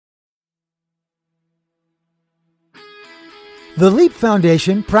The Leap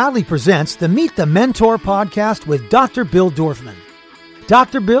Foundation proudly presents the Meet the Mentor podcast with Dr. Bill Dorfman.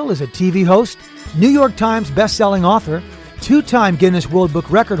 Dr. Bill is a TV host, New York Times best-selling author, two-time Guinness World Book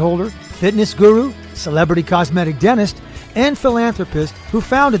record holder, fitness guru, celebrity cosmetic dentist, and philanthropist who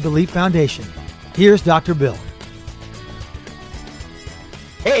founded the Leap Foundation. Here's Dr. Bill.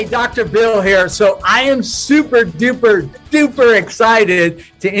 Hey, Dr. Bill here. So I am super duper excited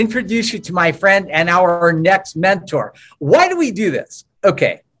to introduce you to my friend and our next mentor. Why do we do this?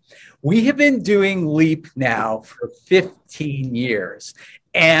 Okay, we have been doing Leap now for 15 years,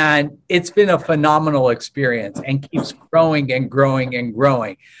 and it's been a phenomenal experience and keeps growing and growing and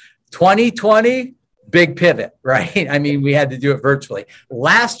growing. 2020, big pivot, right? I mean, we had to do it virtually.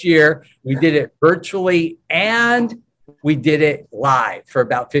 Last year, we did it virtually and we did it live for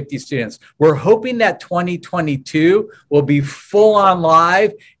about 50 students. We're hoping that 2022 will be full on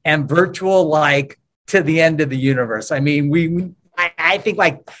live and virtual, like to the end of the universe. I mean, I think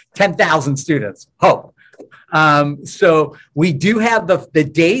like 10,000 students, hope. So we do have the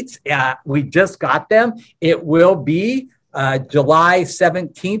dates. We just got them. It will be July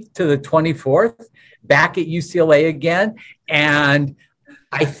 17th to the 24th, back at UCLA again. And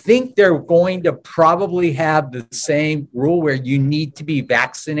I think they're going to probably have the same rule where you need to be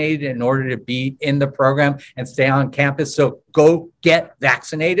vaccinated in order to be in the program and stay on campus. So go get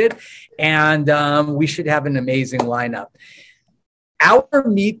vaccinated, and we should have an amazing lineup. Our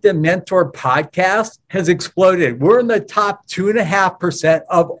Meet the Mentor podcast has exploded. We're in the top 2.5%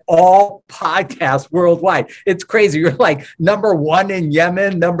 of all podcasts worldwide. It's crazy. You're like number 1 in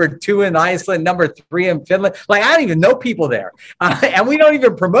Yemen, number 2 in Iceland, number 3 in Finland. Like, I don't even know people there. And we don't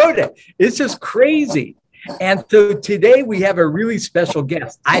even promote it. It's just crazy. And so today we have a really special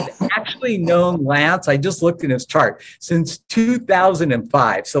guest. I've actually known Lance, I just looked in his chart, since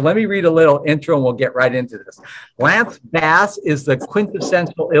 2005. So let me read a little intro and we'll get right into this. Lance Bass is the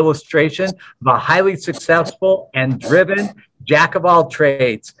quintessential illustration of a highly successful and driven jack of all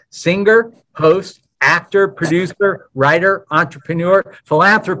trades: singer, host, actor, producer, writer, entrepreneur,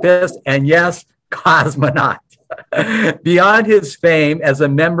 philanthropist, and yes, cosmonaut. Beyond his fame as a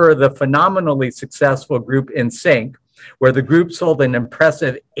member of the phenomenally successful group NSYNC, where the group sold an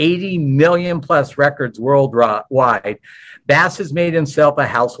impressive 80 million plus records worldwide, Bass has made himself a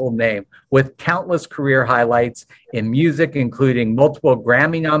household name with countless career highlights in music, including multiple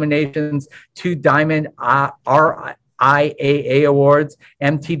Grammy nominations, 2 Diamond RIAA Awards,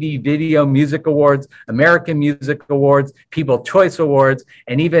 MTV Video Music Awards, American Music Awards, People's Choice Awards,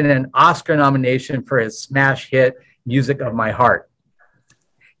 and even an Oscar nomination for his smash hit, Music of My Heart.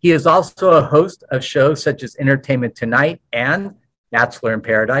 He is also a host of shows such as Entertainment Tonight and Bachelor in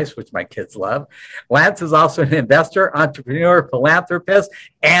Paradise, which my kids love. Lance is also an investor, entrepreneur, philanthropist,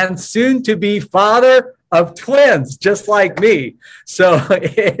 and soon to be father of twins, just like me. So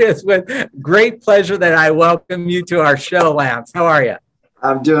it is with great pleasure that I welcome you to our show, Lance. How are you?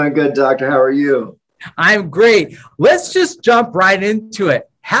 I'm doing good, Doctor. How are you? I'm great. Let's just jump right into it.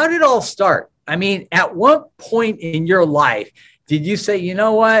 How did it all start? I mean, at what point in your life did you say, you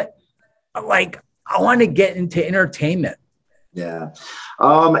know what, like, I want to get into entertainment? Yeah.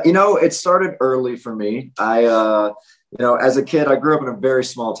 It started early for me. As a kid, I grew up in a very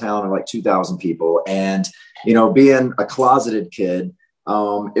small town of like 2,000 people. And, being a closeted kid,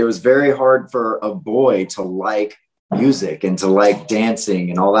 it was very hard for a boy to like music and to like dancing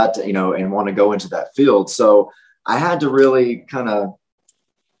and all that, and want to go into that field. So I had to really kind of,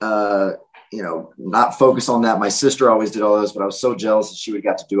 not focus on that. My sister always did all those, but I was so jealous that she would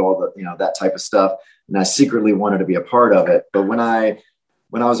get to do all the, that type of stuff. And I secretly wanted to be a part of it. But when I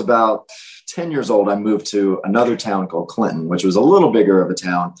was about 10 years old, I moved to another town called Clinton, which was a little bigger of a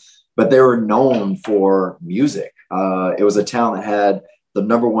town, but they were known for music. It was a town that had the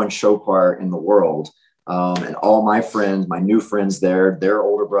 #1 show choir in the world. And all my friends, my new friends there, their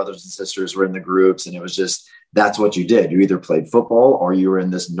older brothers and sisters were in the groups. And it was just, that's what you did. You either played football or you were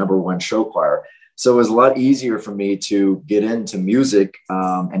in this #1 show choir. So it was a lot easier for me to get into music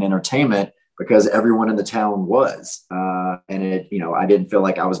and entertainment because everyone in the town was. And I didn't feel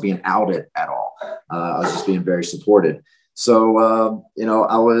like I was being outed at all. I was just being very supported. So,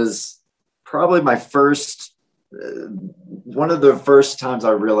 I was probably one of the first times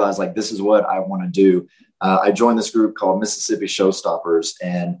I realized like, this is what I want to do. I joined this group called Mississippi Showstoppers,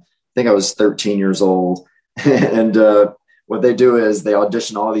 and I think I was 13 years old. And what they do is they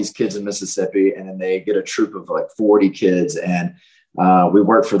audition all these kids in Mississippi, and then they get a troop of like 40 kids. And we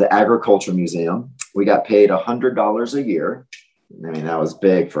worked for the Agriculture Museum. We got paid $100 a year. I mean, that was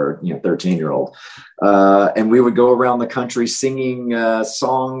big for 13-year-old. And we would go around the country singing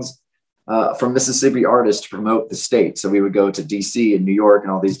songs from Mississippi artists to promote the state. So we would go to DC and New York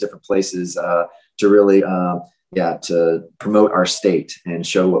and all these different places to really, to promote our state and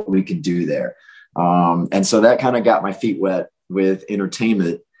show what we can do there. And so that kind of got my feet wet with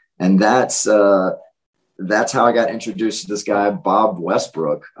entertainment. And that's how I got introduced to this guy, Bob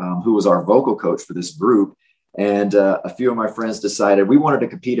Westbrook, who was our vocal coach for this group. And a few of my friends decided we wanted to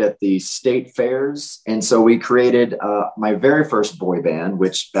compete at the state fairs. And so we created my very first boy band,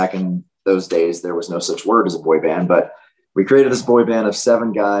 which back in those days, there was no such word as a boy band, but we created this boy band of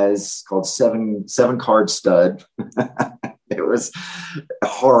 7 guys called Seven Card Stud. It was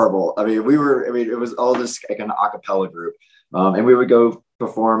horrible. I mean, it was all this like an a cappella group. And we would go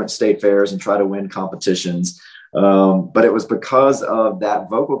perform at state fairs and try to win competitions. But it was because of that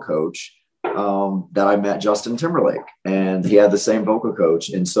vocal coach that I met Justin Timberlake, and he had the same vocal coach.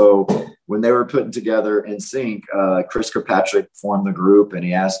 And so when they were putting together NSYNC, Chris Kirkpatrick formed the group, and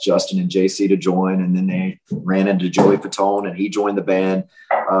he asked Justin and JC to join. And then they ran into Joey Fatone, and he joined the band.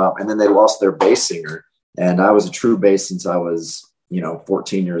 And then they lost their bass singer. And I was a true bass since I was,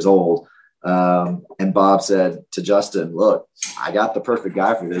 14 years old. And Bob said to Justin, look, I got the perfect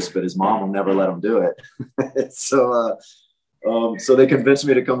guy for this, but his mom will never let him do it. So they convinced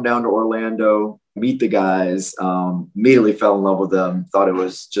me to come down to Orlando, meet the guys, immediately fell in love with them, thought it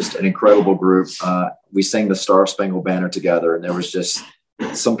was just an incredible group. We sang the Star Spangled Banner together, and there was just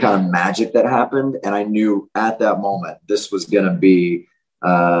some kind of magic that happened. And I knew at that moment, this was going to be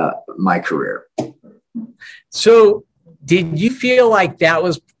my career. So did you feel like that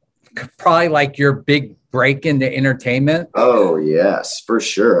was probably like your big break into entertainment? Oh, yes, for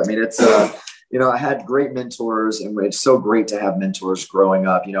sure. I mean, it's, I had great mentors, and it's so great to have mentors growing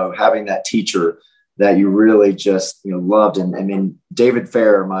up, having that teacher that you really just, loved. And I mean, David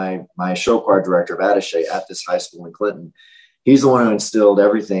Fair, my show choir director of Attaché at this high school in Clinton, he's the one who instilled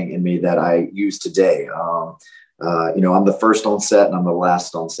everything in me that I use today. I'm the first on set and I'm the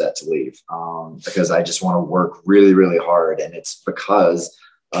last on set to leave because I just want to work really, really hard. And it's because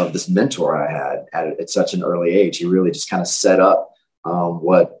of this mentor I had at such an early age. He really just kind of set up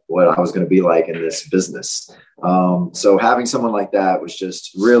what I was going to be like in this business. So having someone like that was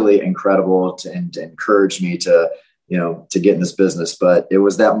just really incredible and to encourage me to get in this business. But it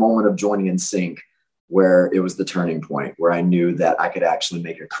was that moment of joining NSYNC where it was the turning point where I knew that I could actually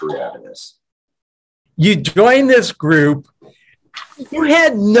make a career out of this. You joined this group. You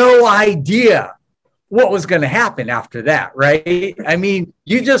had no idea what was going to happen after that, right? I mean,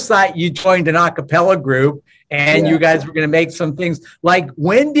 you just thought you joined an a cappella group and you guys were going to make some things. Like,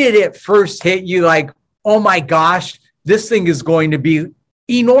 when did it first hit you like, oh my gosh, this thing is going to be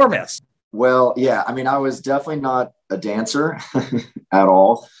enormous? Well, yeah, I mean, I was definitely not a dancer at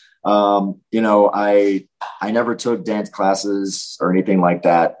all. I never took dance classes or anything like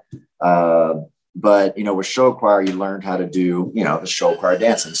that. But, with show choir, you learned how to do, the show choir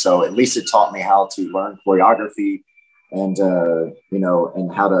dancing. So at least it taught me how to learn choreography and,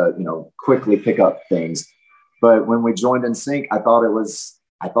 and how to, quickly pick up things. But when we joined NSYNC, I thought it was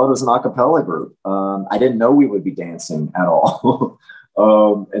an a cappella group. I didn't know we would be dancing at all.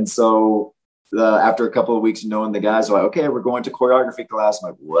 And so after a couple of weeks of knowing the guys, were like, okay, we're going to choreography class.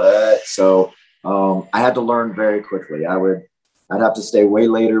 I'm like, what? So I had to learn very quickly. I'd have to stay way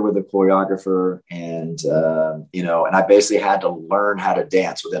later with a choreographer and I basically had to learn how to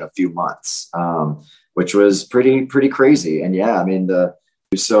dance within a few months, which was pretty crazy. And yeah, I mean,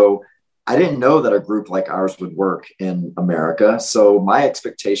 so I didn't know that a group like ours would work in America. So my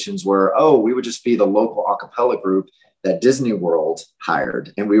expectations were, we would just be the local a cappella group that Disney World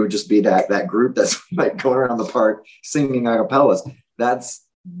hired. And we would just be that group that's like going around the park singing a cappellas.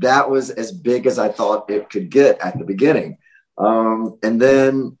 That was as big as I thought it could get at the beginning. And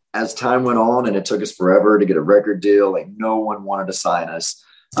then as time went on and it took us forever to get a record deal, like no one wanted to sign us.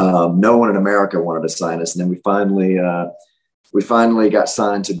 No one in America wanted to sign us. And then we finally got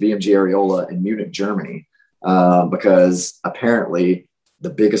signed to BMG Areola in Munich, Germany, because apparently the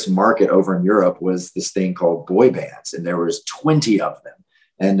biggest market over in Europe was this thing called boy bands. And there was 20 of them.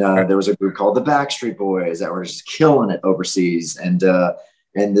 And there was a group called the Backstreet Boys that were just killing it overseas. And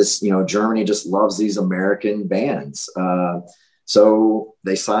this, Germany just loves these American bands. So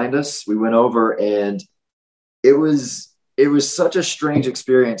they signed us. We went over, and it was such a strange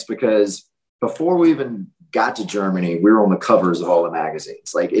experience because before we even got to Germany, we were on the covers of all the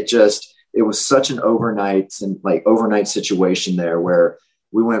magazines. Like it was such an overnight situation there where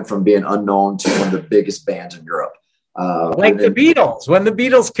we went from being unknown to one of the biggest bands in Europe. Like the Beatles, when the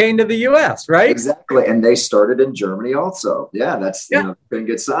Beatles came to the U.S., right? Exactly. And they started in Germany also. Yeah, couldn't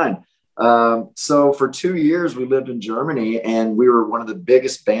get signed. So for 2 years, we lived in Germany, and we were one of the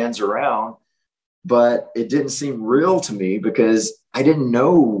biggest bands around, but it didn't seem real to me because I didn't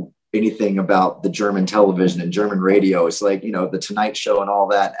know anything about the German television and German radio. It's like, the Tonight Show and all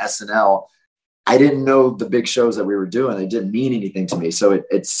that, SNL. I didn't know the big shows that we were doing. They didn't mean anything to me. So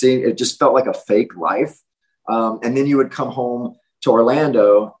it just felt like a fake life. And then you would come home to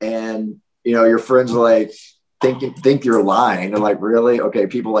Orlando, and, your friends were like, think you're lying. They're like, really? Okay.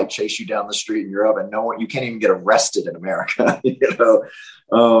 People like chase you down the street in Europe, and you can't even get arrested in America,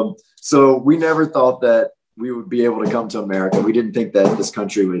 So we never thought that we would be able to come to America. We didn't think that this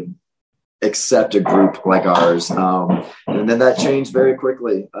country would accept a group like ours. And then that changed very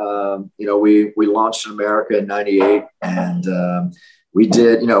quickly. We launched in America in 98, and we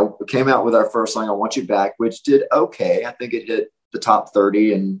did, we came out with our first song, I Want You Back, which did okay. I think it hit the top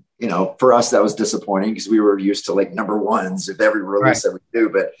 30, and for us that was disappointing because we were used to like number ones with every release that we do.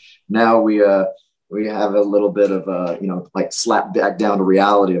 But now we have a little bit of like slap back down to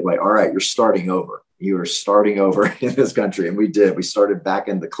reality of like, all right, you're starting over. You are starting over in this country, and we did. We started back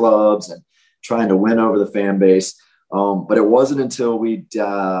in the clubs and trying to win over the fan base. But it wasn't until we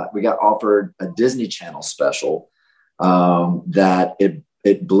got offered a Disney Channel special that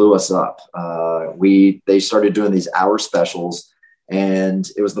it blew us up. They started doing these hour specials. And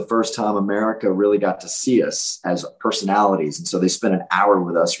it was the first time America really got to see us as personalities. And so they spent an hour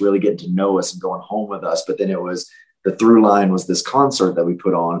with us, really getting to know us and going home with us. But then the through line was this concert that we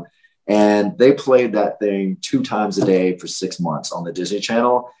put on. And they played that thing 2 times a day for 6 months on the Disney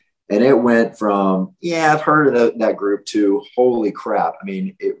Channel. And it went from, I've heard of that group, to holy crap. I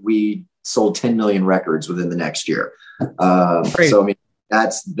mean, we sold 10 million records within the next year. So, I mean,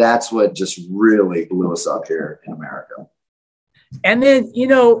 that's what just really blew us up here in America. And then,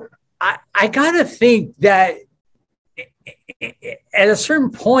 I got to think that at a certain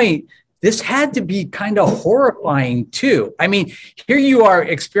point, this had to be kind of horrifying too. I mean, here you are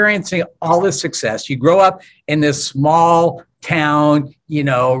experiencing all this success. You grow up in this small town,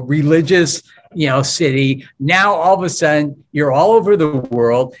 religious, city. Now, all of a sudden, you're all over the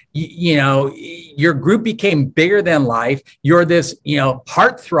world. Your group became bigger than life. You're this,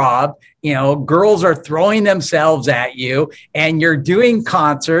 heartthrob. Girls are throwing themselves at you, and you're doing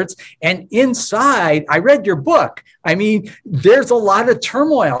concerts. And inside, I read your book. I mean, there's a lot of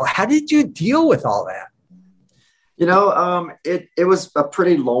turmoil. How did you deal with all that? It was a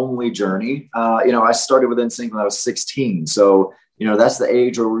pretty lonely journey. I started with NSYNC when I was 16. So, that's the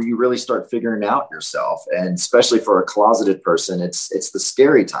age where you really start figuring out yourself. And especially for a closeted person, it's the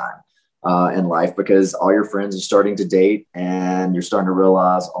scary time in life, because all your friends are starting to date, and you're starting to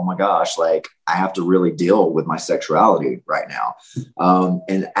realize, oh my gosh, like I have to really deal with my sexuality right now.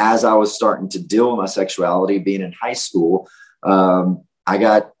 And as I was starting to deal with my sexuality, being in high school, I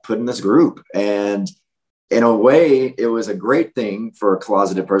got put in this group, and in a way, it was a great thing for a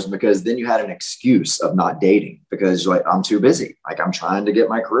closeted person, because then you had an excuse of not dating, because you're like, I'm too busy. Like, I'm trying to get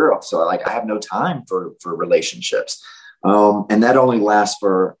my career up. So I have no time for relationships. And that only lasts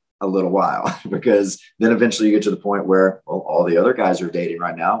for a little while, because then eventually you get to the point where, well, all the other guys are dating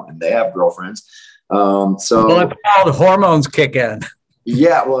right now and they have girlfriends. All the hormones kick in.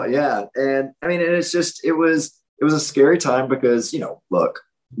 Yeah. Well, yeah. And I mean, it was a scary time because, look,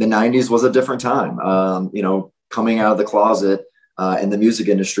 the 90s was a different time. Coming out of the closet in the music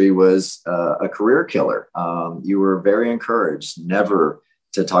industry was a career killer. You were very encouraged never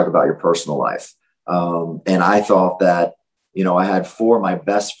to talk about your personal life. And I thought that, I had 4 of my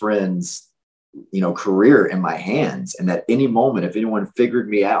best friends, career in my hands. And at any moment, if anyone figured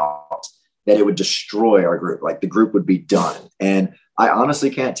me out, that it would destroy our group. Like, the group would be done. And I honestly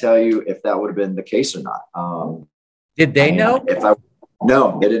can't tell you if that would have been the case or not. Did they know?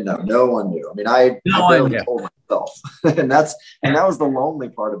 No, they didn't know. No one knew. I mean, I barely told myself. and that was the lonely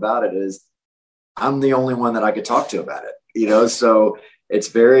part about it, is I'm the only one that I could talk to about it, so it's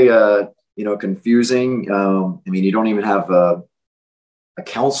very, confusing. I mean, you don't even have a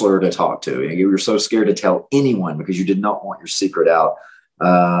counselor to talk to. You were so scared to tell anyone because you did not want your secret out.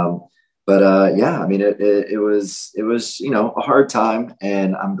 Yeah, I mean, it was, a hard time,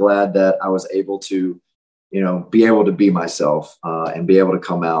 and I'm glad that I was able to, be able to be myself and be able to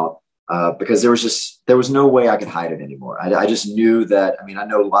come out because there was no way I could hide it anymore. I just knew that. I mean, I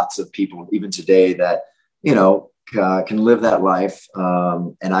know lots of people even today that, can live that life.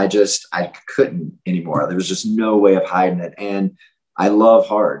 And I couldn't anymore. There was just no way of hiding it. And I love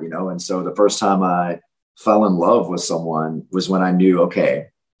hard, and so the first time I fell in love with someone was when I knew, okay,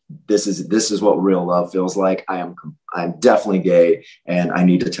 this is what real love feels like. I'm definitely gay, and I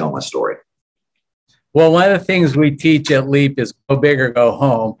need to tell my story. Well, one of the things we teach at Leap is go big or go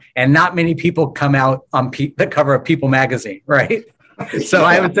home. And not many people come out on the cover of People magazine, right? So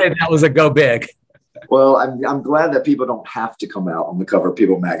I would say that was a go big. Well, I'm glad that people don't have to come out on the cover of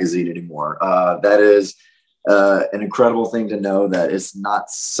People magazine anymore. That is an incredible thing to know, that it's not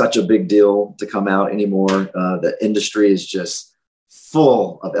such a big deal to come out anymore. The industry is just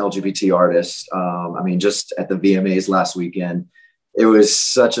full of LGBT artists. I mean, just at the VMAs last weekend, it was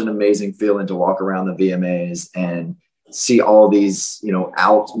such an amazing feeling to walk around the VMAs and see all these,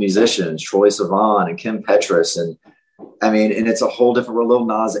 out musicians, Troye Sivan and Kim Petras. And it's a whole different world. Lil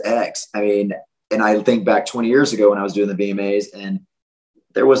Nas X. And I think back 20 years ago when I was doing the VMAs, and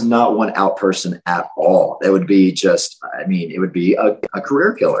there was not one out person at all. It would be it would be a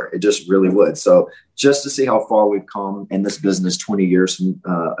career killer. It just really would. So just to see how far we've come in this business 20 years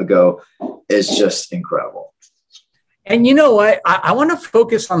ago is just incredible. And you know what? I want to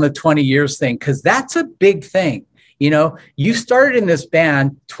focus on the 20 years thing, because that's a big thing. You started in this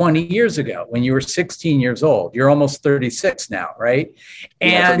band 20 years ago when you were 16 years old. You're almost 36 now, right?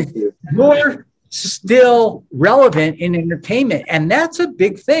 And you're still relevant in entertainment. And that's a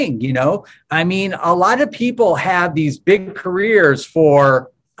big thing, a lot of people have these big careers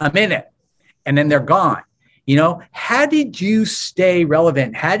for a minute and then they're gone. How did you stay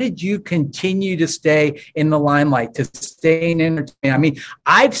relevant? How did you continue to stay in the limelight, to stay in entertainment?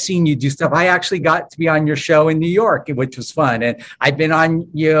 I've seen you do stuff. I actually got to be on your show in New York, which was fun. And I've been on,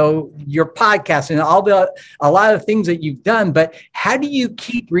 your podcast and a lot of things that you've done. But how do you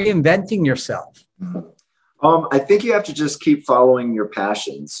keep reinventing yourself? I think you have to just keep following your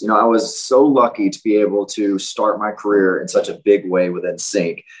passions. I was so lucky to be able to start my career in such a big way with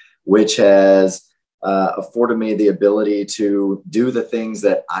NSYNC, which has afforded me the ability to do the things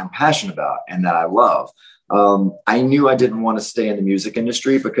that I'm passionate about and that I love. I knew I didn't want to stay in the music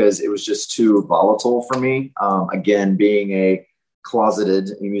industry because it was just too volatile for me. Again, being a closeted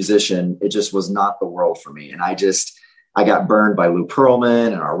musician, it just was not the world for me. And I got burned by Lou Pearlman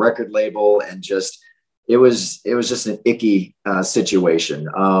and our record label, and it was just an icky situation.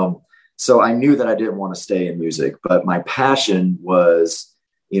 So I knew that I didn't want to stay in music, but my passion was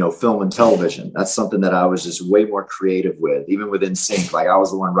film and television. That's something that I was just way more creative with, even with NSYNC. Like I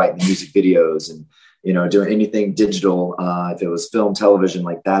was the one writing the music videos and, doing anything digital. If it was film, television,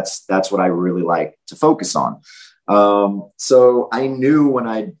 like that's what I really like to focus on. So I knew when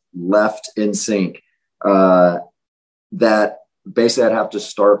I left NSYNC, that basically I'd have to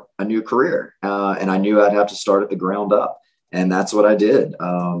start a new career. And I knew I'd have to start at the ground up. And that's what I did.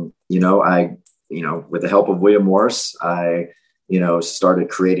 With the help of William Morris, I started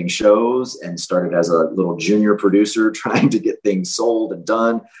creating shows and started as a little junior producer trying to get things sold and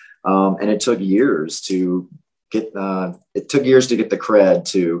done. And it took years to get the cred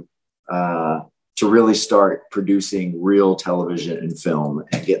to really start producing real television and film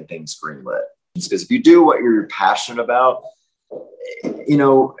and getting things greenlit. Because if you do what you're passionate about,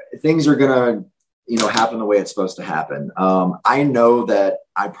 things are going to, happen the way it's supposed to happen. I know that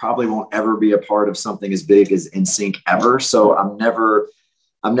I probably won't ever be a part of something as big as NSYNC ever. So I'm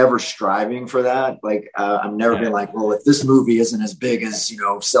never striving for that. Like, I'm never been like, well, if this movie isn't as big as,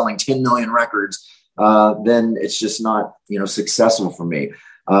 selling 10 million records, then it's just not, successful for me.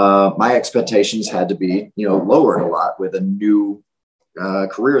 My expectations had to be, lowered a lot with a new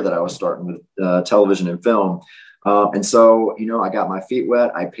career that I was starting with television and film. And so, I got my feet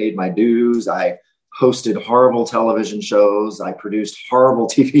wet. I paid my dues. I hosted horrible television shows. I produced horrible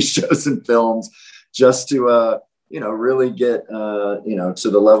TV shows and films just to, really get, to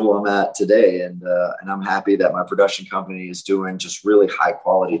the level I'm at today. And I'm happy that my production company is doing just really high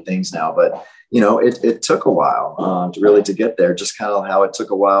quality things now. But, it took a while to get there, just kind of how it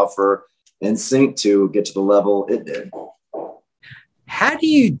took a while for NSYNC to get to the level it did. How do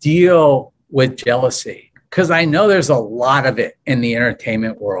you deal with jealousy? Because I know there's a lot of it in the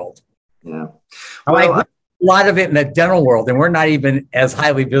entertainment world. Yeah. Well, a lot of it in the dental world, and we're not even as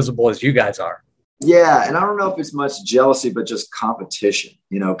highly visible as you guys are. Yeah. And I don't know if it's much jealousy, but just competition.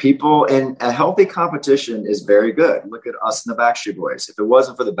 People, and a healthy competition is very good. Look at us and the Backstreet Boys. If it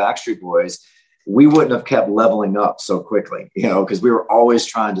wasn't for the Backstreet Boys, we wouldn't have kept leveling up so quickly, because we were always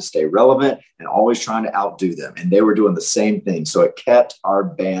trying to stay relevant and always trying to outdo them. And they were doing the same thing. So it kept our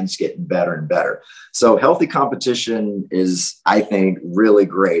bands getting better and better. So healthy competition is, I think, really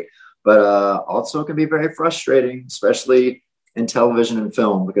great, but also it can be very frustrating, especially in television and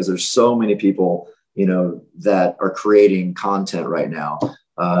film, because there's so many people, that are creating content right now.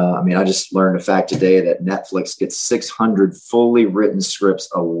 I just learned a fact today that Netflix gets 600 fully written scripts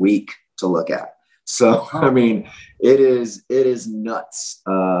a week to look at. So, I mean, it is nuts,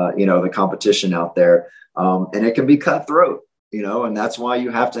 the competition out there. And it can be cutthroat, and that's why you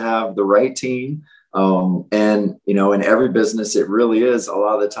have to have the right team. And, in every business, it really is a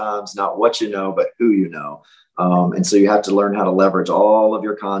lot of the times not what you know, but who you know. And so you have to learn how to leverage all of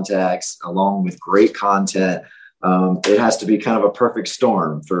your contacts along with great content. It has to be kind of a perfect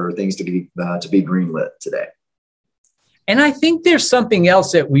storm for things to be greenlit today. And I think there's something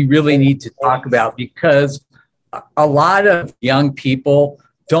else that we really need to talk about, because a lot of young people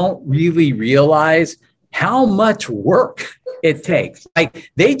don't really realize how much work it takes.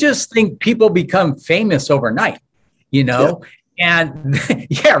 Like, they just think people become famous overnight, Yeah. And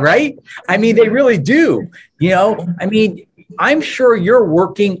yeah, right. I mean, they really do, I mean, I'm sure you're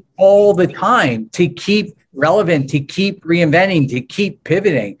working all the time to keep relevant, to keep reinventing, to keep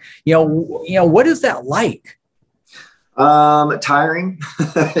pivoting. What is that like? Tiring.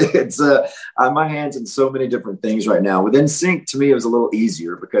 It's on my hands in so many different things right now. With NSYNC, to me, it was a little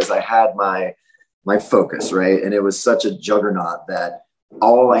easier because I had my focus, right? And it was such a juggernaut that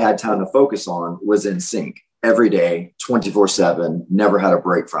all I had time to focus on was NSYNC every day, 24/7, never had a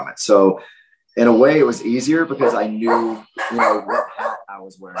break from it. So in a way, it was easier because I knew, what hat I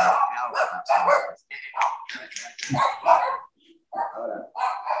was wearing.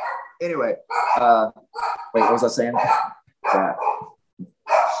 Anyway, wait, what was I saying?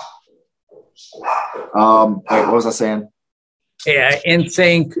 What was I saying? Yeah,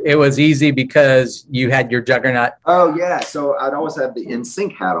 NSYNC, it was easy because you had your juggernaut. Oh, yeah. So I'd always have the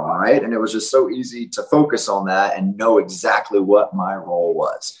NSYNC hat on, right? And it was just so easy to focus on that and know exactly what my role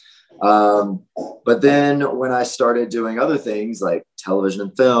was. But then when I started doing other things like television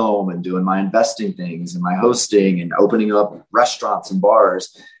and film and doing my investing things and my hosting and opening up restaurants and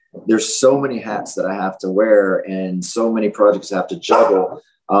bars, there's so many hats that I have to wear and so many projects I have to juggle.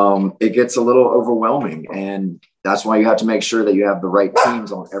 It gets a little overwhelming, and that's why you have to make sure that you have the right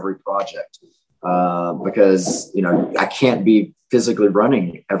teams on every project. Because, I can't be physically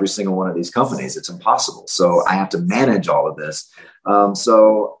running every single one of these companies. It's impossible. So I have to manage all of this.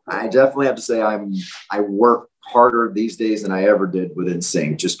 So I definitely have to say I work harder these days than I ever did with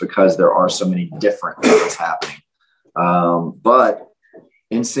NSYNC, just because there are so many different things happening. But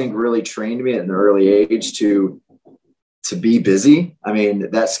NSYNC really trained me at an early age to be busy. I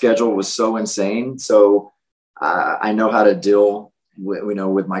mean, that schedule was so insane. So I know how to deal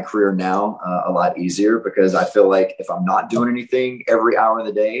with my career now a lot easier, because I feel like if I'm not doing anything every hour of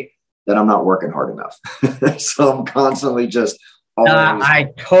the day, then I'm not working hard enough. So I'm constantly just I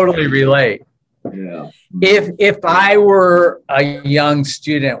totally relate. Yeah. If I were a young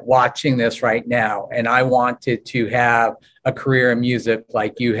student watching this right now and I wanted to have a career in music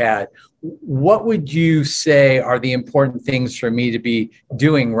like you had, what would you say are the important things for me to be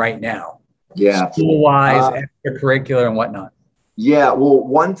doing right now? Yeah. School-wise, extracurricular and whatnot. Yeah. Well,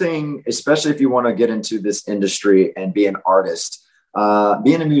 one thing, especially if you want to get into this industry and be an artist,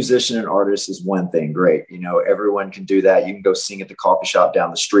 being a musician and artist is one thing. Great. Everyone can do that. You can go sing at the coffee shop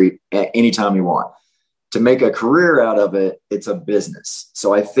down the street anytime you want. To make a career out of it, it's a business.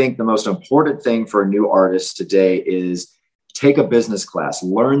 So I think the most important thing for a new artist today is take a business class,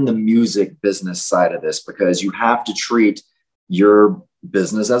 learn the music business side of this, because you have to treat your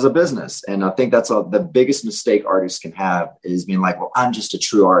business as a business. And I think that's the biggest mistake artists can have, is being like, well, I'm just a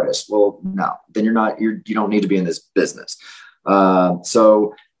true artist. Well, no, then you don't need to be in this business.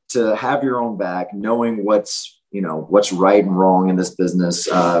 So to have your own back, knowing what's right and wrong in this business,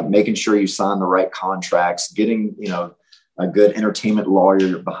 making sure you sign the right contracts, getting, a good entertainment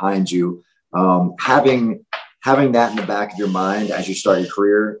lawyer behind you, having that in the back of your mind as you start your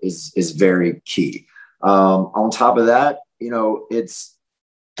career is very key. On top of that, it's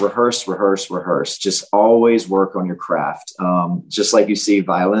rehearse. Just always work on your craft. Just like you see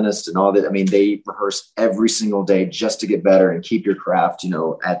violinists and all that. I mean, they rehearse every single day just to get better and keep your craft,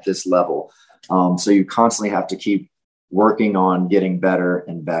 at this level. So you constantly have to keep working on getting better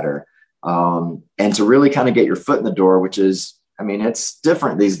and better. And to really kind of get your foot in the door, which is, it's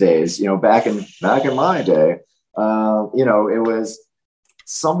different these days. Back in my day, it was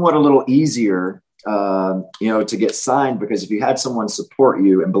somewhat a little easier, to get signed, because if you had someone support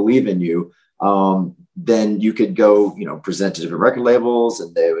you and believe in you, then you could go, present to different record labels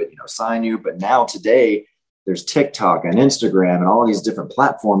and they would, sign you. But now today there's TikTok and Instagram and all these different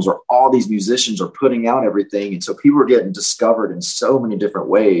platforms where all these musicians are putting out everything. And so people are getting discovered in so many different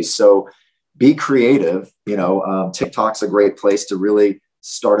ways. So be creative. TikTok's a great place to really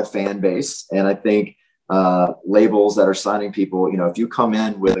start a fan base. And I think labels that are signing people, if you come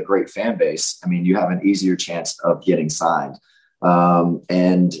in with a great fan base, you have an easier chance of getting signed.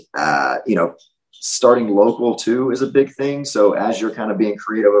 starting local too is a big thing. So as you're kind of being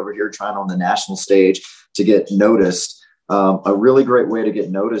creative over here, trying on the national stage to get noticed, a really great way to get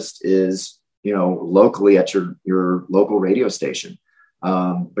noticed is, locally at your local radio station,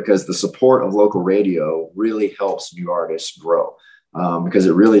 because the support of local radio really helps new artists grow, because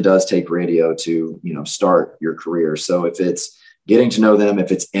it really does take radio to, start your career. So if it's getting to know them,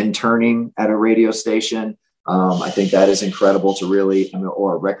 if it's interning at a radio station, I think that is incredible to really,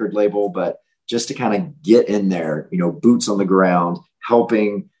 or a record label, but just to kind of get in there, boots on the ground,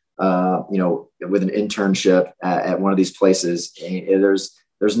 helping, with an internship at one of these places.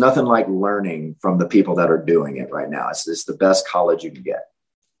 There's nothing like learning from the people that are doing it right now. It's the best college you can get.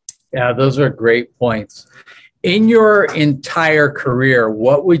 Yeah, those are great points. In your entire career,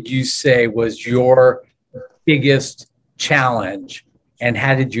 what would you say was your biggest challenge, and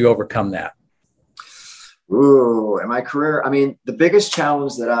how did you overcome that? Ooh, in my career, the biggest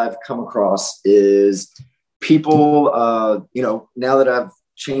challenge that I've come across is people, now that I've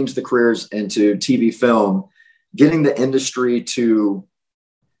changed the careers into TV film, getting the industry to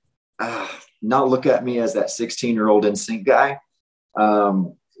not look at me as that 16-year-old NSYNC guy.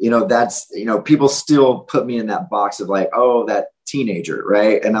 People still put me in that box of like, oh, that teenager,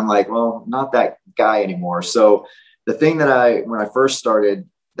 right? And I'm like, well, not that guy anymore. So the thing that when I first started,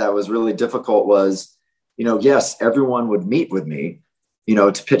 that was really difficult was, yes, everyone would meet with me,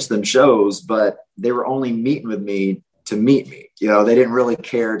 to pitch them shows, but they were only meeting with me to meet me. They didn't really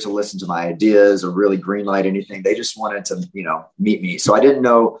care to listen to my ideas or really greenlight anything. They just wanted to, meet me. So I didn't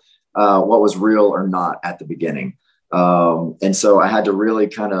know what was real or not at the beginning. And so I had to really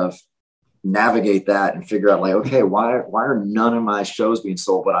kind of navigate that and figure out like, okay, why are none of my shows being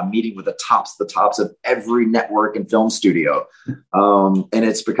sold, but I'm meeting with the tops of every network and film studio. And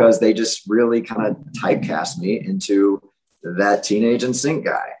it's because they just really kind of typecast me into that teenage NSYNC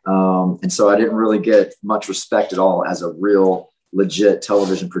guy. And so I didn't really get much respect at all as a real legit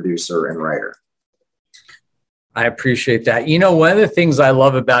television producer and writer. I appreciate that. One of the things I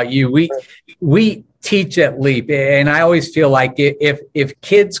love about you, we teach at LEAP, and I always feel like if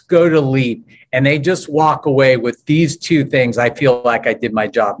kids go to LEAP and they just walk away with these two things, I feel like I did my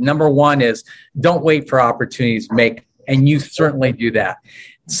job. Number one is don't wait for opportunities, and you certainly do that.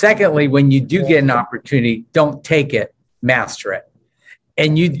 Secondly, when you do get an opportunity, don't take it, master it.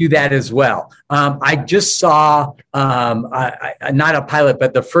 And you do that as well. I just saw not a pilot,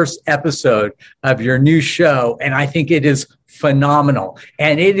 but the first episode of your new show, and I think it is phenomenal.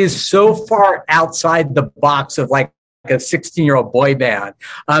 And it is so far outside the box of like a 16-year-old boy band.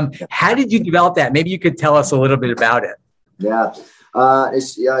 How did you develop that? Maybe you could tell us a little bit about it. Yeah.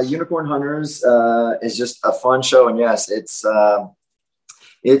 Unicorn Hunters is just a fun show. And yes, it's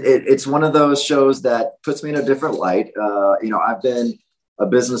one of those shows that puts me in a different light. I've been a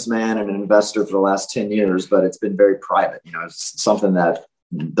businessman and an investor for the last 10 years, but it's been very private. It's something that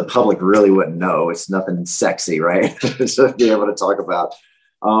the public really wouldn't know. It's nothing sexy, right? To be able to talk about.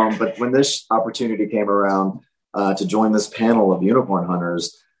 But when this opportunity came around to join this panel of Unicorn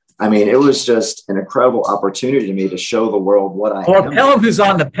Hunters, it was just an incredible opportunity to me to show the world what I am. Well, tell them who's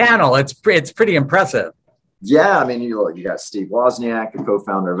on the panel. It's pretty impressive. Yeah, you got Steve Wozniak, the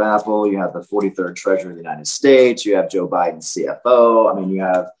co-founder of Apple. You have the 43rd Treasurer of the United States. You have Joe Biden, CFO. You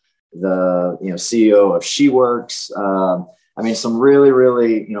have the CEO of SheWorks. Some really,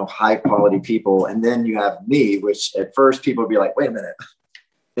 really high quality people. And then you have me, which at first people would be like, wait a minute,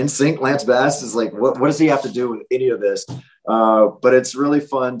 NSYNC, Lance Bass is like, what does he have to do with any of this? But it's really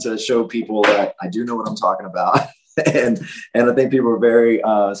fun to show people that I do know what I'm talking about. And I think people are very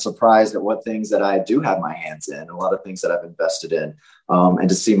surprised at what things that I do have my hands in, a lot of things that I've invested in, and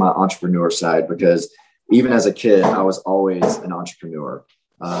to see my entrepreneur side, because even as a kid, I was always an entrepreneur.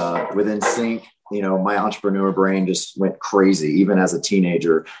 Within NSYNC, my entrepreneur brain just went crazy, even as a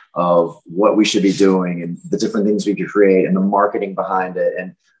teenager, of what we should be doing and the different things we could create and the marketing behind it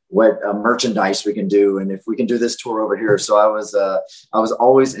and what merchandise we can do. And if we can do this tour over here. So I was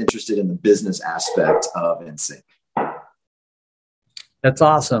always interested in the business aspect of NSYNC. That's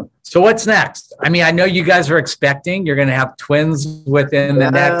awesome. So what's next? I know you guys are expecting you're going to have twins within the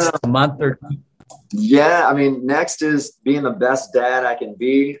next month or two. Yeah. Next is being the best dad I can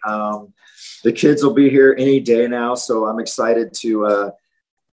be. The kids will be here any day now. So I'm excited to,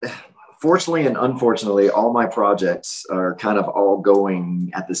 fortunately and unfortunately, all my projects are kind of all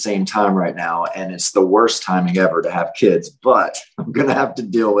going at the same time right now. And it's the worst timing ever to have kids, but I'm going to have to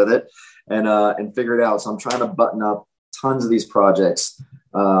deal with it and figure it out. So I'm trying to button up tons of these projects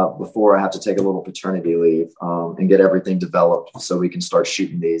before I have to take a little paternity leave and get everything developed so we can start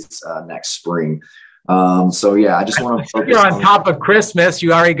shooting these next spring. So yeah, I just want to focus. You're on top of Christmas.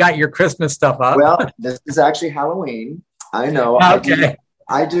 You already got your Christmas stuff up. Well, this is actually Halloween. I know. Okay.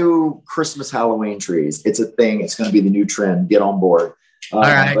 I do Christmas Halloween trees. It's a thing. It's going to be the new trend. Get on board. All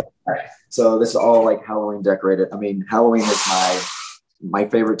right. So this is all like Halloween decorated. I mean, Halloween is my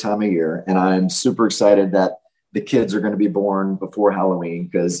favorite time of year, and I'm super excited that the kids are going to be born before Halloween,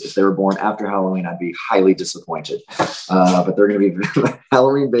 because if they were born after Halloween, I'd be highly disappointed. But they're going to be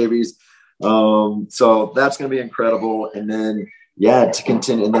Halloween babies. So that's going to be incredible. And then, yeah, to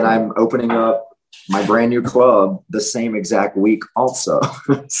continue. And then I'm opening up my brand new club the same exact week also.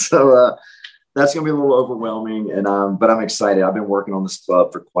 So that's going to be a little overwhelming. But I'm excited. I've been working on this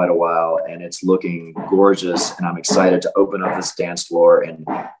club for quite a while, and it's looking gorgeous. And I'm excited to open up this dance floor and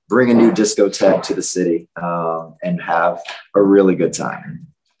bring a new discotheque to the city, and have a really good time.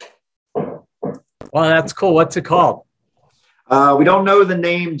 Well, that's cool. What's it called? We don't know the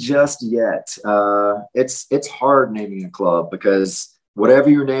name just yet. It's hard naming a club, because whatever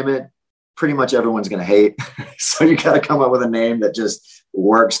you name it, pretty much everyone's going to hate. So you got to come up with a name that just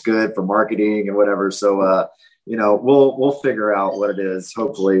works good for marketing and whatever. So, we'll figure out what it is.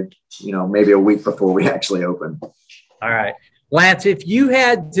 Hopefully, maybe a week before we actually open. All right. Lance, if you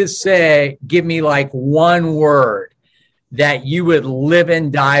had to give me like one word that you would live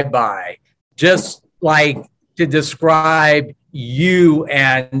and die by, just like to describe you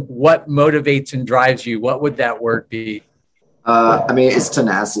and what motivates and drives you, what would that word be? It's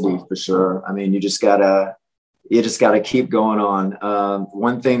tenacity for sure. I mean, you just gotta keep going on.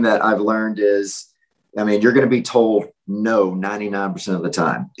 One thing that I've learned is, you're going to be told no 99% of the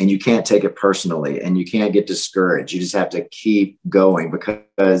time, and you can't take it personally, and you can't get discouraged. You just have to keep going,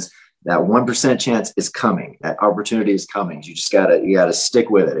 because that 1% chance is coming. That opportunity is coming. You just gotta stick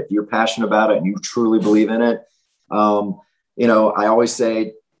with it. If you're passionate about it and you truly believe in it, I always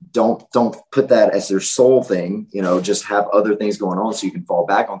say, don't put that as their sole thing, just have other things going on so you can fall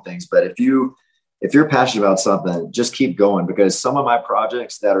back on things. But if you're passionate about something, just keep going, because some of my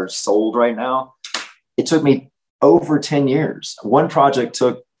projects that are sold right now, it took me over 10 years. One project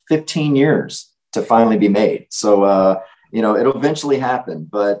took 15 years to finally be made. So, it'll eventually happen,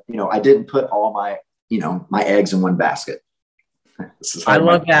 but, I didn't put all my eggs in one basket. I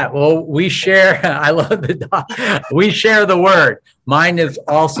love that. Well, we share, we share the word. Mine is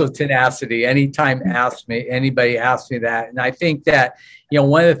also tenacity. Anytime anybody asks me that. And I think that,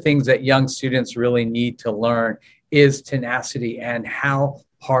 one of the things that young students really need to learn is tenacity and how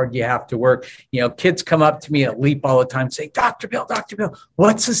hard you have to work. Kids come up to me at LEAP all the time and say, Dr. Bill,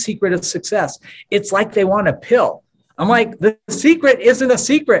 what's the secret of success? It's like they want a pill. I'm like, the secret isn't a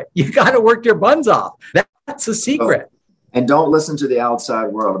secret. You got to work your buns off. That's the secret. And don't listen to the outside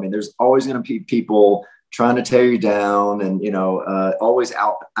world. There's always going to be people trying to tear you down, and, always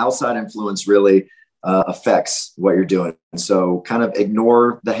outside influence really affects what you're doing. So kind of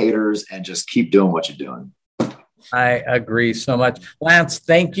ignore the haters and just keep doing what you're doing. I agree so much. Lance,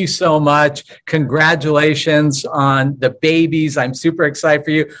 thank you so much. Congratulations on the babies. I'm super excited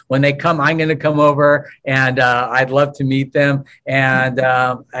for you. When they come, I'm going to come over, and I'd love to meet them. And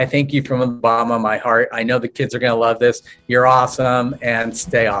I thank you from the bottom of my heart. I know the kids are going to love this. You're awesome, and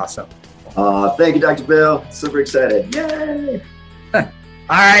stay awesome. Thank you, Dr. Bill. Super excited. Yay! All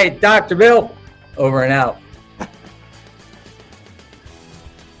right, Dr. Bill, over and out.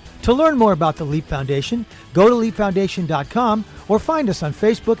 To learn more about the LEAP Foundation, go to leapfoundation.com or find us on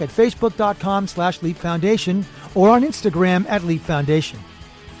Facebook at facebook.com/Leap Foundation or on Instagram at Leap Foundation.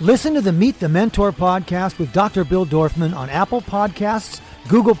 Listen to the Meet the Mentor podcast with Dr. Bill Dorfman on Apple Podcasts,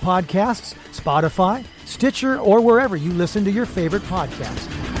 Google Podcasts, Spotify, Stitcher, or wherever you listen to your favorite podcasts.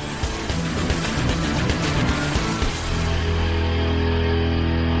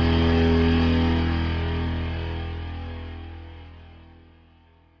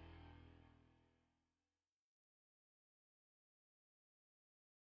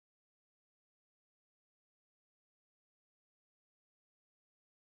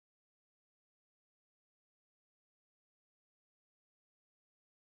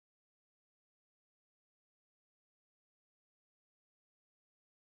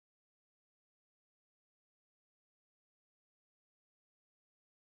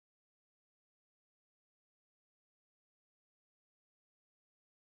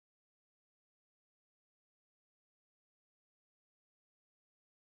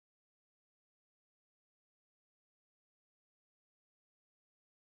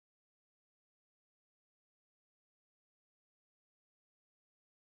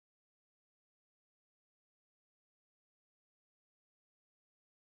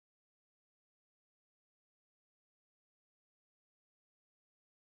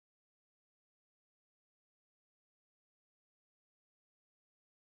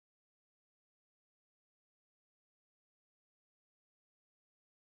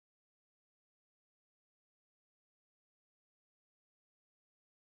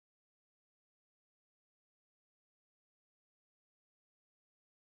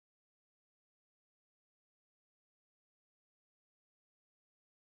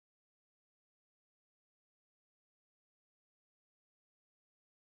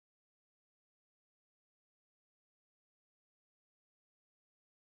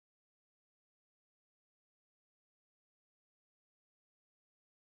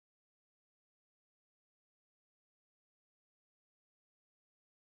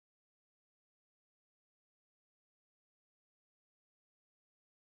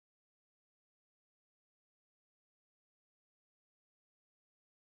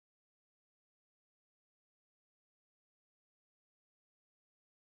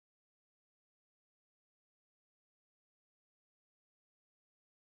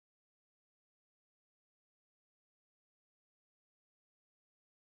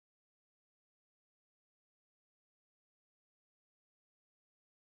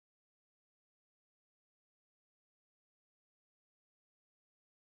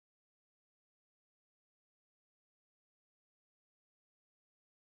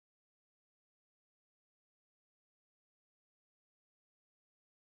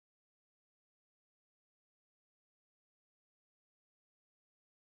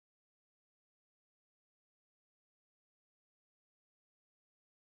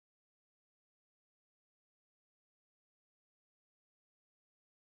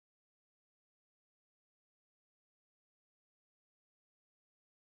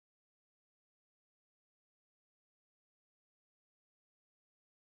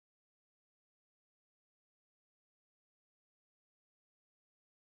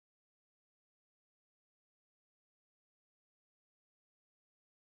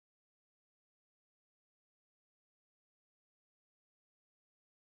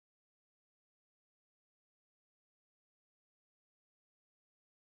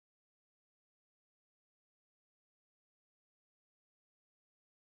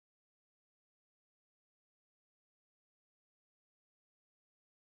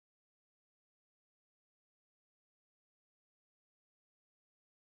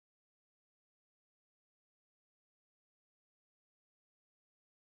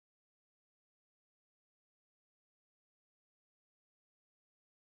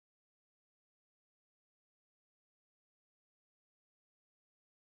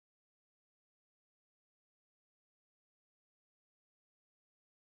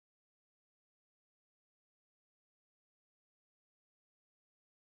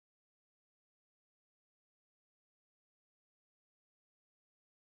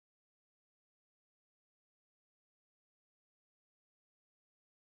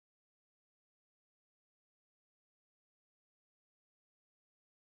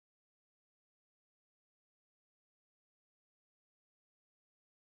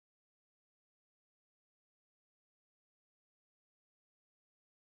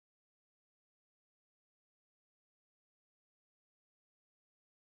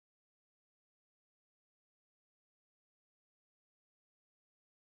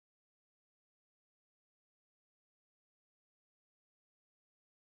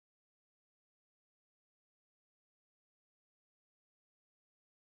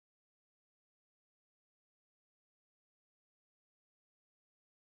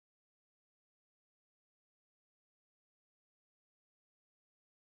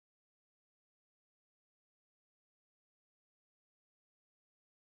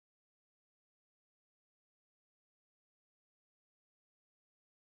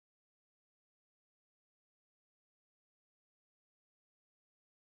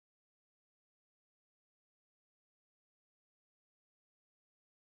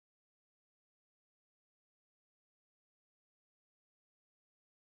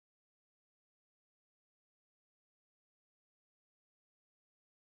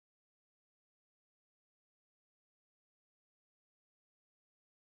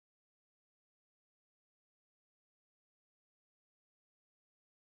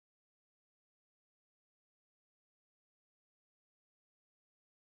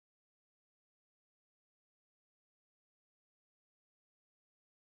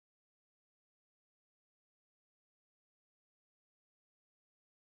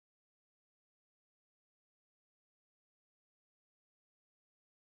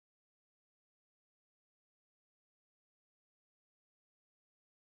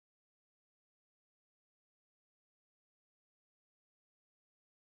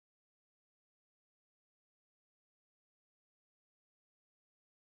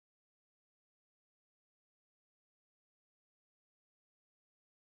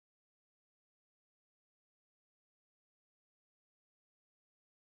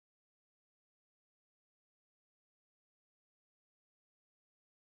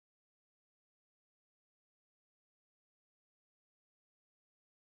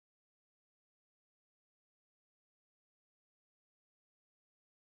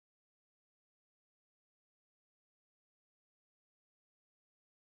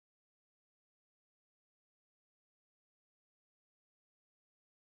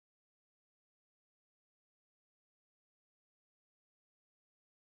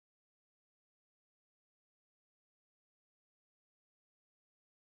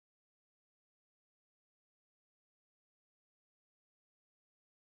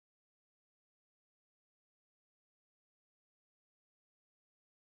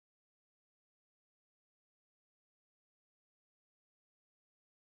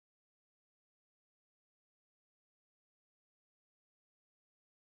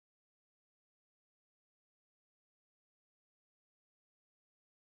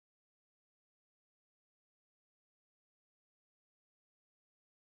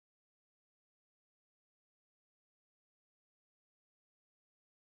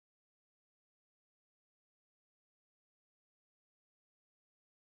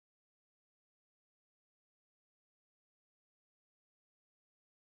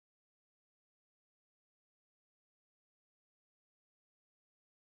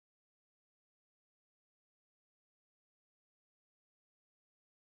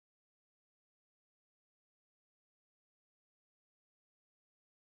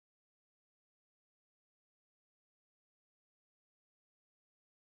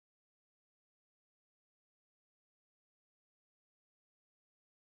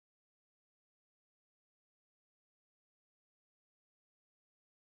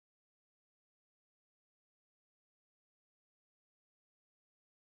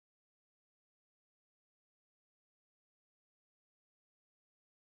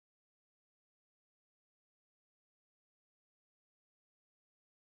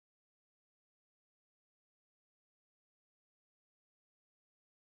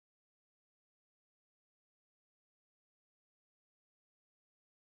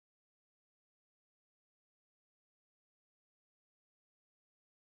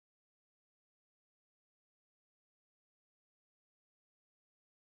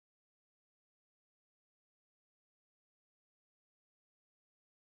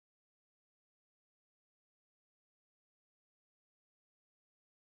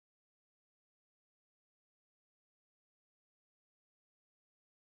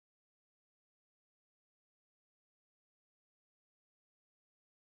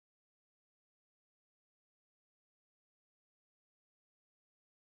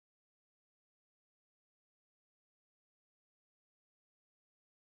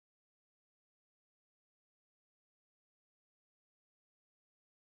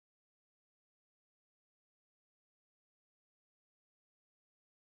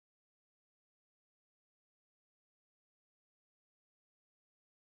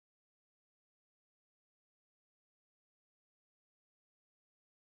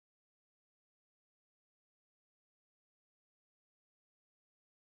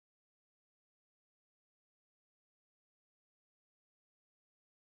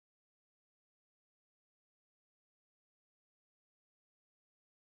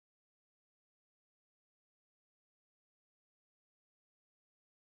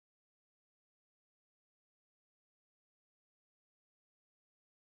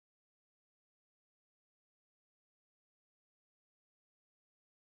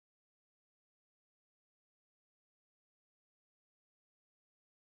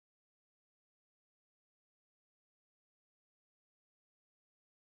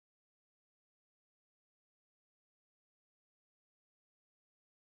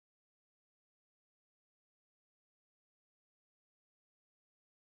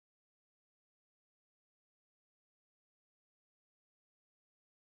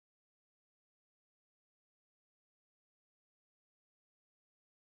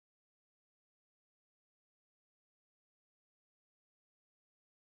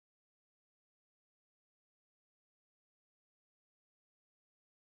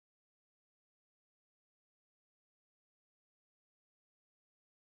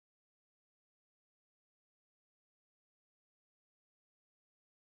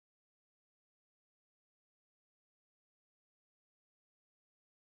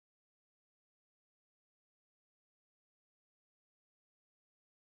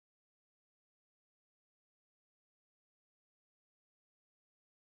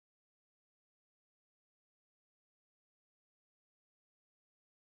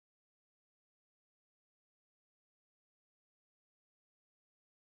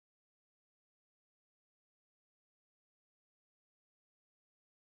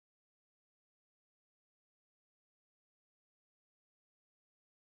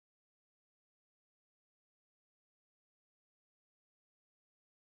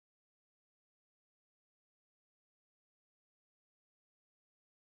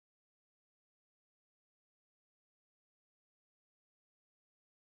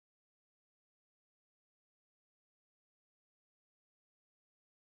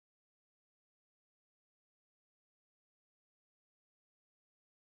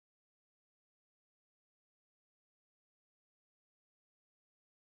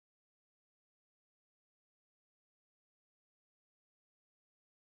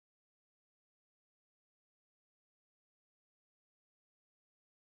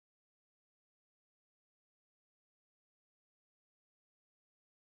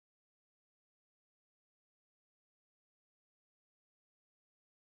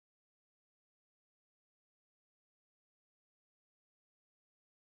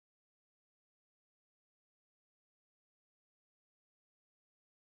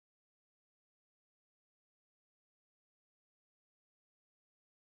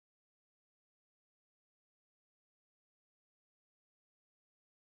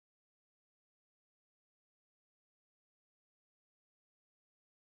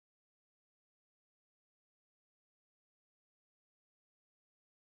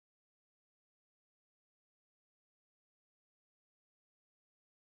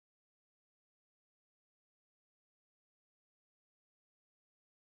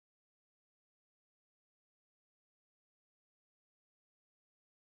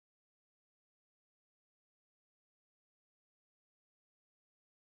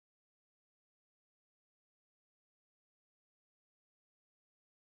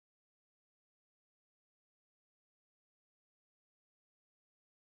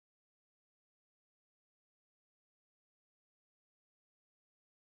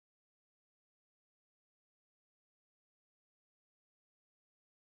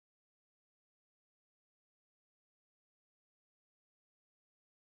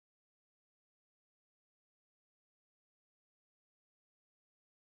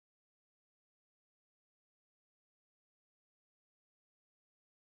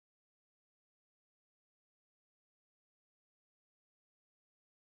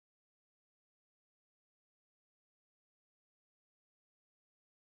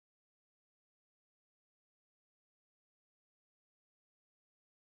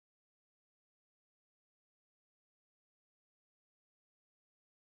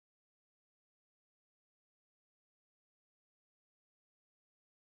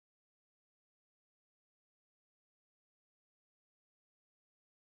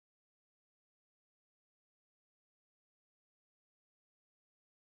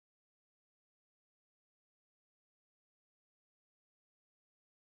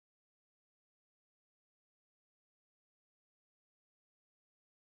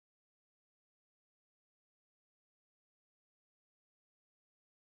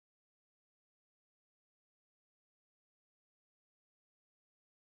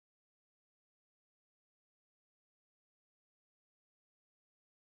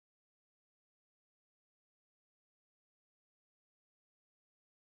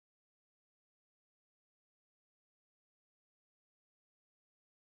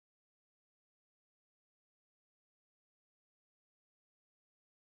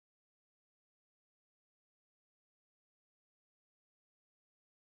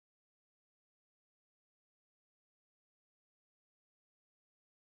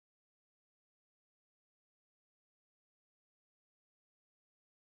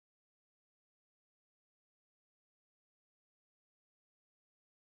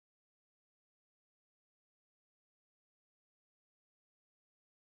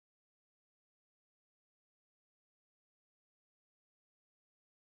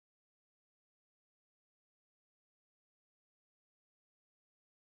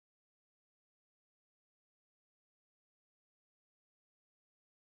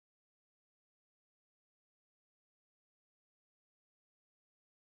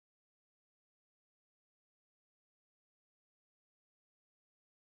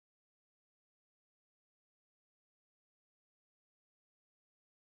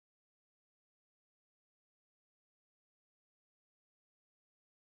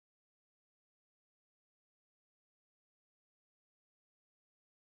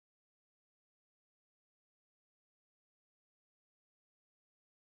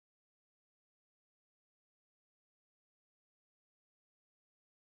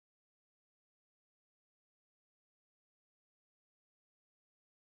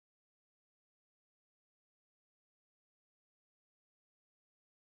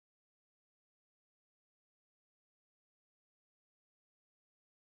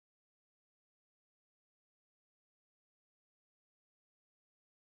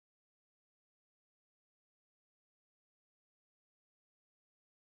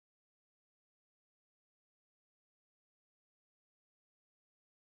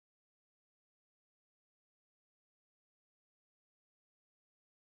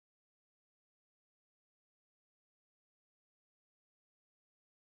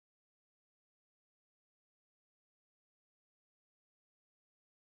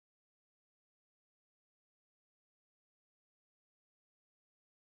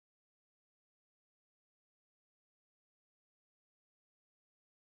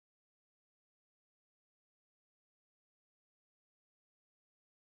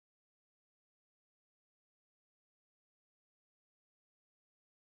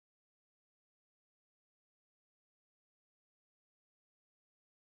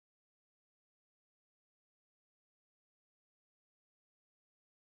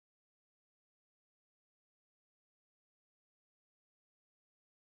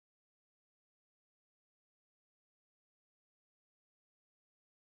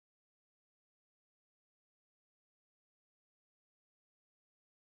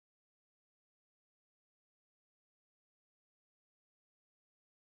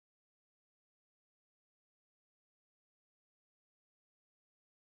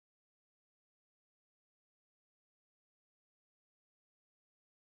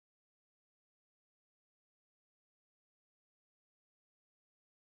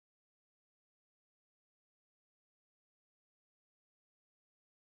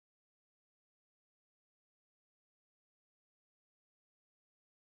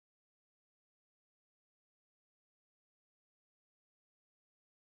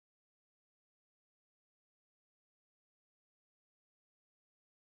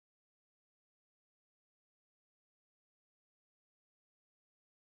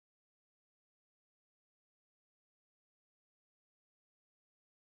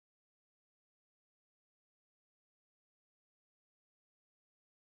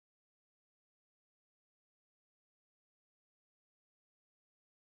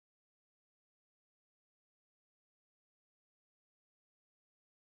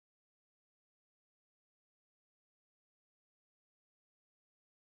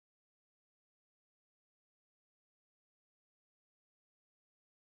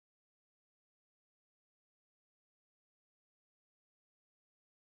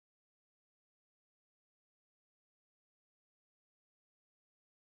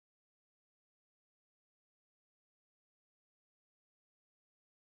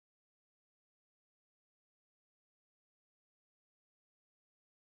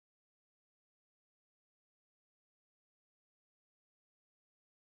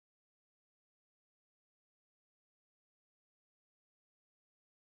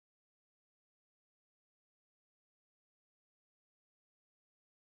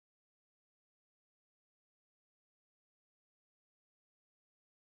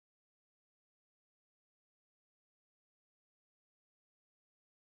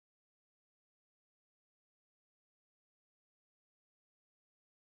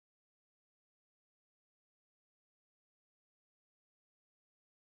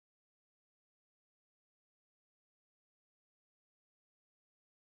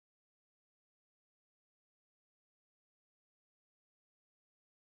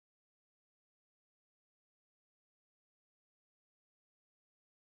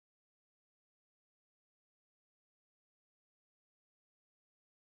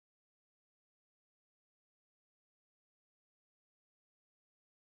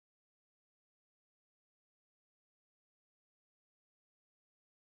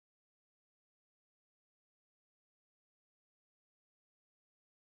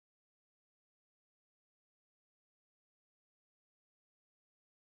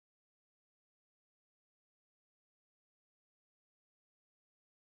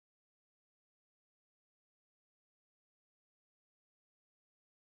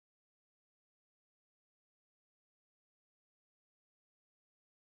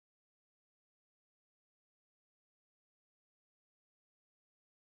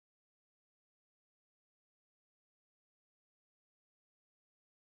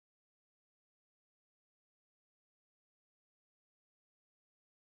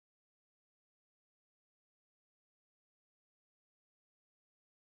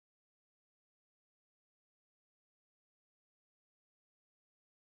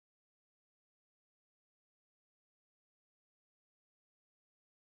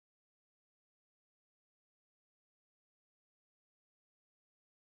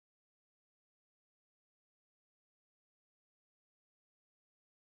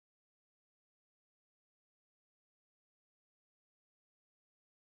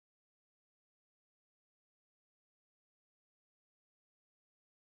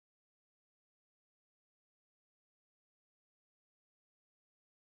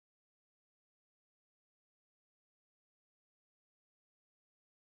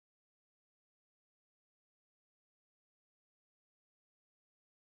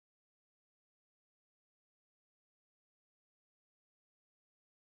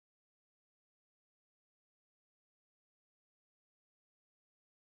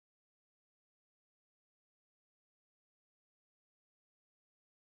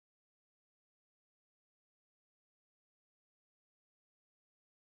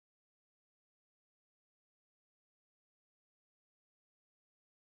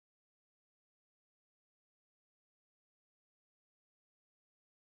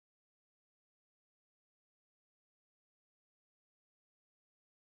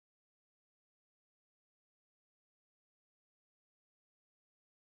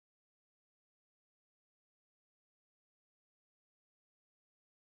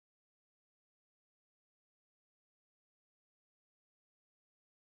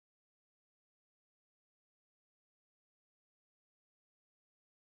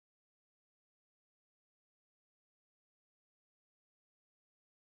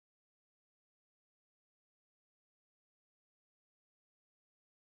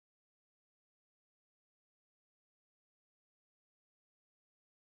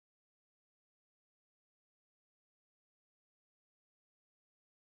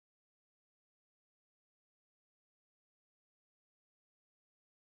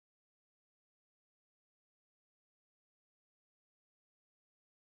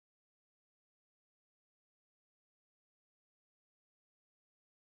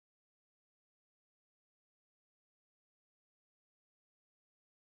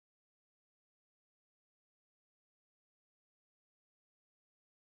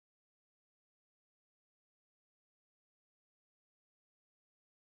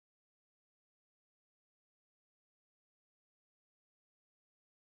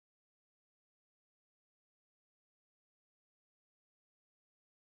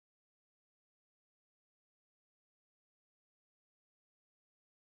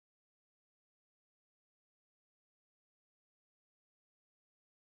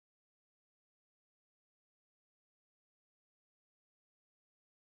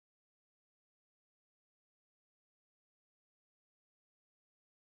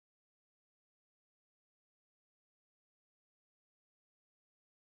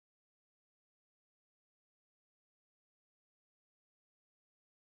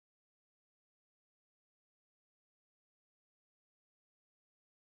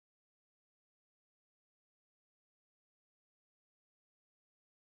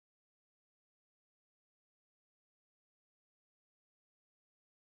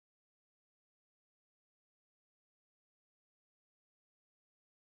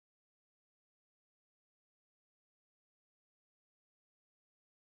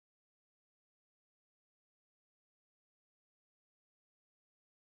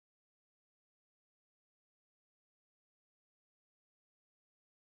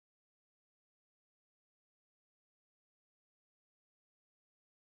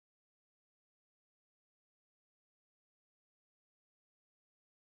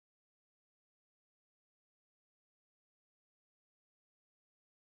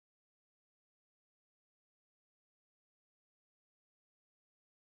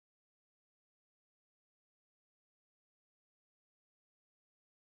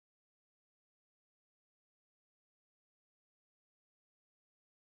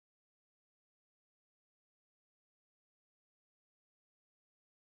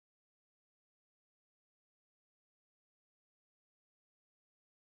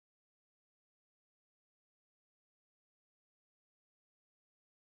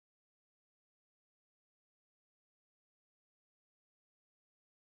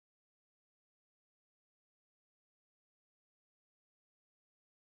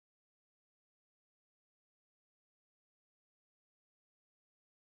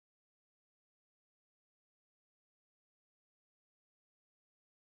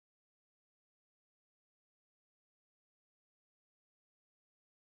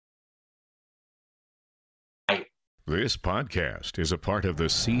 This podcast is a part of the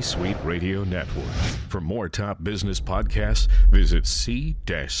C-Suite Radio Network. For more top business podcasts, visit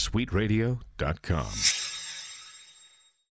c-suiteradio.com.